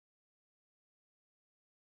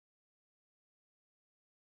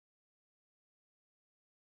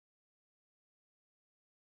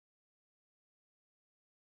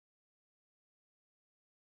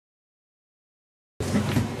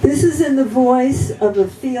This is in the voice of a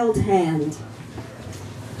field hand.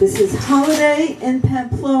 This is Holiday in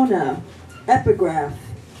Pamplona, epigraph.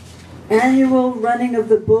 Annual running of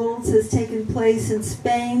the bulls has taken place in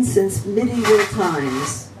Spain since medieval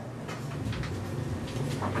times.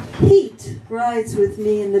 Heat rides with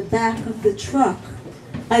me in the back of the truck.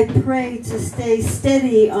 I pray to stay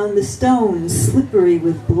steady on the stones, slippery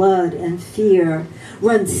with blood and fear,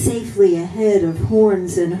 run safely ahead of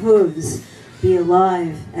horns and hooves, be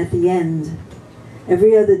alive at the end.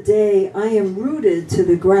 Every other day I am rooted to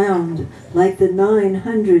the ground like the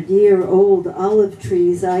 900-year-old olive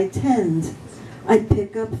trees I tend. I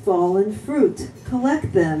pick up fallen fruit,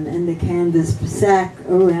 collect them in the canvas sack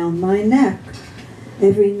around my neck.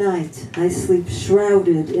 Every night I sleep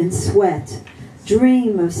shrouded in sweat,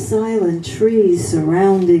 dream of silent trees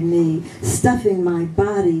surrounding me, stuffing my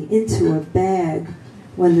body into a bag.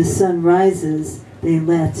 When the sun rises, they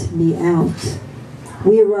let me out.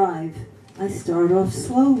 We arrive. I start off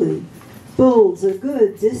slowly. Bulls a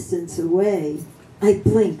good distance away. I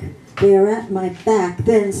blink. They are at my back.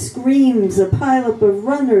 Then screams a pileup of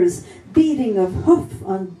runners, beating of hoof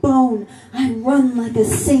on bone. I run like a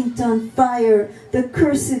saint on fire. The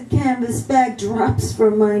cursed canvas bag drops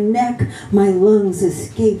from my neck. My lungs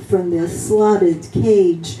escape from their slotted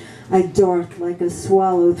cage. I dart like a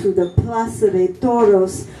swallow through the Plaza de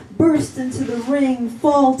Toros, burst into the ring,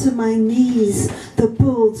 fall to my knees. The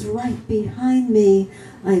bulls right behind me.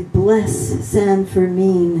 I bless San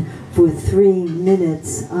Fermin. For 3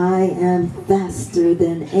 minutes I am faster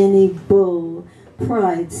than any bull.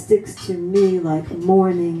 Pride sticks to me like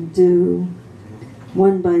morning dew.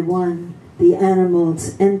 One by one, the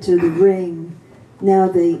animals enter the ring. Now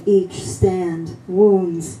they each stand,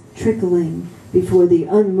 wounds trickling, before the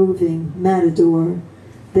unmoving matador.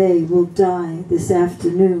 They will die this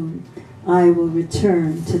afternoon. I will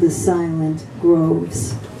return to the silent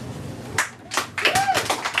groves.